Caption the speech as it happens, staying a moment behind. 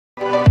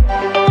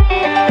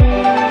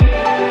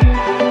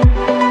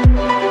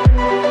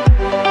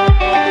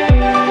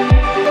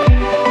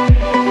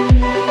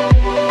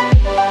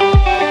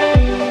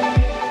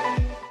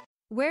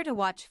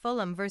watch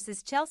Fulham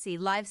vs Chelsea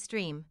live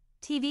stream,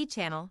 TV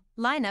channel,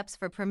 lineups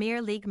for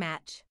Premier League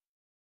match.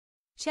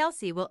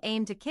 Chelsea will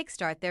aim to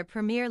kickstart their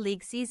Premier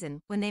League season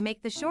when they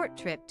make the short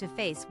trip to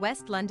face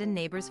West London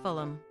neighbours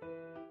Fulham.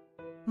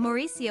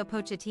 Mauricio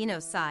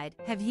Pochettino's side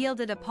have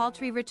yielded a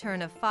paltry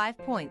return of 5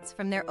 points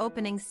from their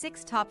opening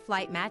 6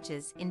 top-flight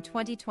matches in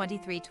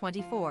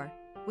 2023-24,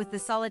 with the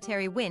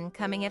solitary win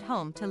coming at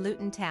home to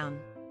Luton Town.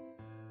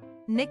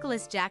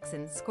 Nicholas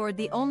Jackson scored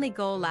the only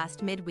goal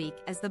last midweek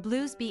as the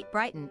Blues beat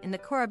Brighton in the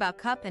Carabao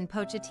Cup, and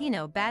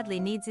Pochettino badly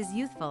needs his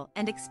youthful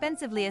and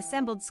expensively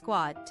assembled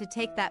squad to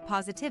take that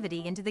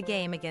positivity into the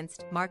game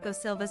against Marco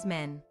Silva's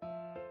men.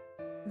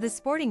 The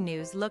Sporting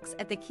News looks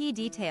at the key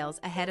details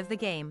ahead of the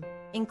game,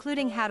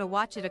 including how to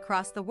watch it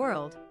across the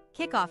world,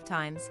 kickoff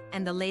times,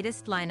 and the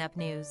latest lineup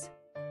news.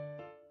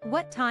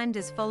 What time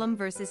does Fulham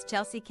vs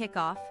Chelsea kick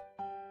off?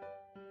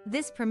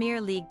 This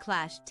Premier League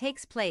clash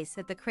takes place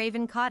at the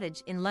Craven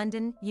Cottage in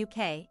London,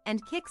 UK,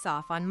 and kicks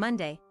off on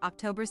Monday,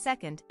 October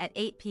 2nd at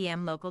 8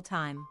 p.m. local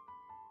time.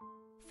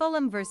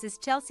 Fulham vs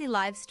Chelsea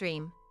live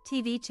stream,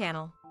 TV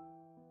channel.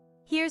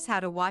 Here's how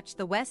to watch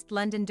the West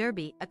London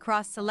derby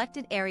across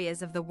selected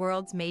areas of the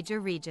world's major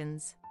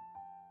regions.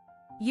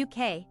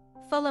 UK,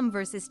 Fulham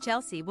vs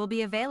Chelsea will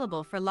be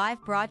available for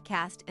live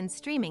broadcast and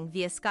streaming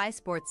via Sky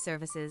Sports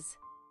services.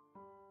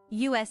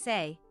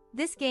 USA,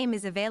 this game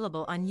is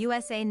available on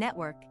USA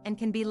Network and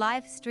can be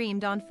live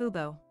streamed on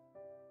Fubo,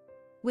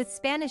 with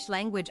Spanish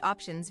language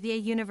options via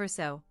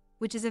Universo,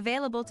 which is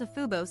available to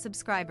Fubo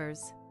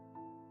subscribers.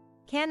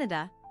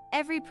 Canada,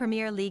 every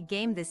Premier League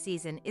game this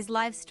season is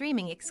live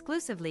streaming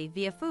exclusively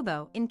via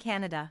Fubo in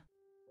Canada.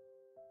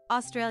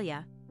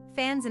 Australia,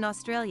 fans in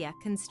Australia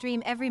can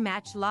stream every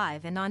match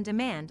live and on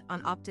demand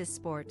on Optus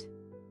Sport.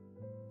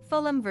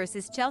 Fulham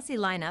vs Chelsea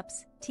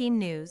lineups, team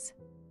news.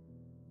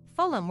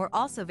 Fulham were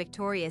also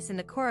victorious in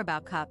the Carabao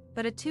Cup,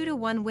 but a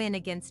 2-1 win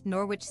against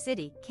Norwich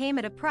City came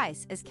at a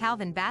price as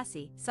Calvin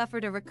Bassey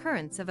suffered a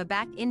recurrence of a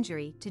back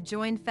injury to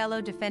join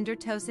fellow defender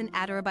Tosin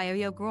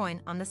Adarabioyo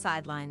groin on the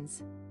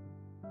sidelines.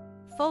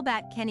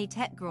 Fullback Kenny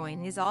Tet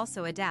groin is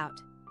also a doubt,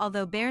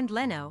 although Bernd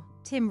Leno,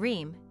 Tim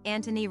Ream,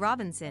 Anthony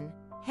Robinson,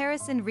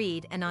 Harrison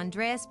Reed and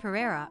Andreas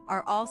Pereira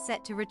are all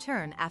set to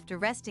return after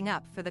resting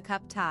up for the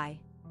cup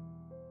tie.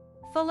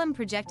 Fulham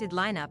projected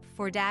lineup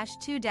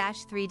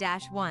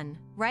 4-2-3-1,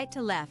 right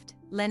to left,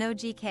 Leno,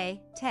 GK,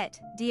 Tet,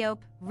 Diop,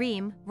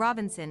 Ream,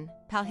 Robinson,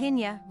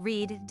 Palhinha,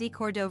 Reed, De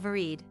Cordova,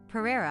 Reed,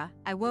 Pereira,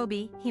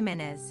 Iwobi,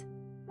 Jimenez.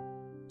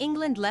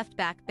 England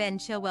left-back Ben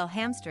Chilwell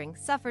hamstring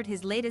suffered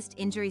his latest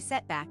injury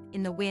setback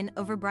in the win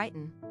over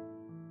Brighton,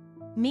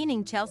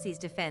 meaning Chelsea's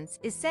defence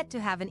is set to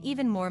have an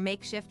even more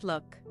makeshift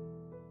look.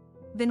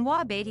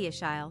 Benoit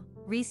Badiashile,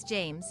 Reece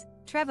James,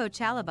 Trevoh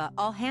Chalobah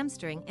all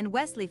hamstring and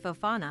Wesley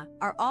Fofana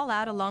are all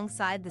out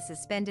alongside the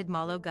suspended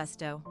Malo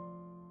Gusto.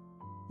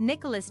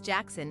 Nicholas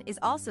Jackson is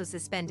also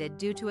suspended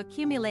due to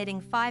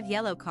accumulating 5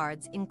 yellow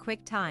cards in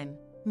quick time,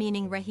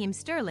 meaning Raheem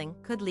Sterling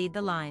could lead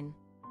the line.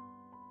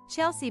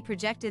 Chelsea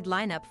projected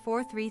lineup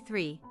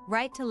 4-3-3,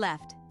 right to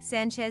left,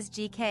 Sanchez,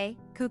 GK,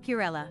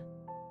 Cucurella,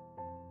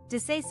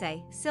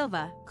 Disasi,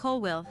 Silva,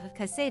 Colwill,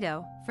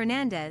 Caicedo,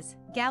 Fernandes,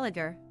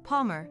 Gallagher,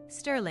 Palmer,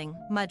 Sterling,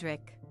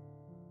 Mudryk.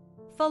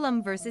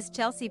 Fulham vs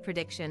Chelsea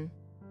prediction.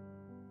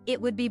 It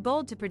would be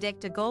bold to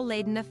predict a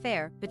goal-laden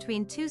affair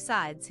between two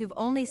sides who've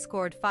only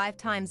scored 5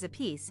 times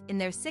apiece in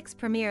their 6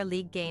 Premier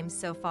League games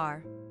so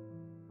far.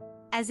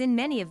 As in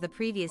many of the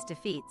previous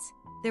defeats,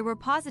 there were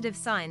positive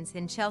signs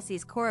in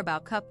Chelsea's Carabao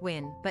Cup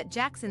win, but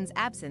Jackson's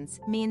absence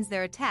means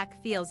their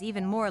attack feels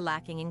even more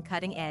lacking in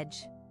cutting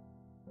edge.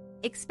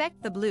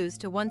 Expect the Blues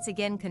to once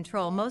again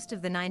control most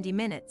of the 90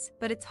 minutes,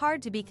 but it's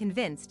hard to be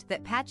convinced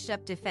that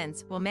patched-up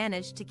defense will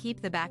manage to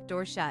keep the back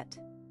door shut.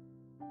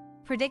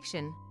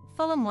 Prediction: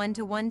 Fulham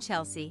 1-1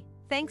 Chelsea.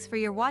 Thanks for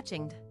your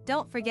watching.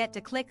 Don't forget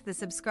to click the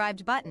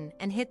subscribed button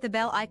and hit the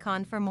bell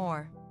icon for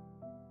more.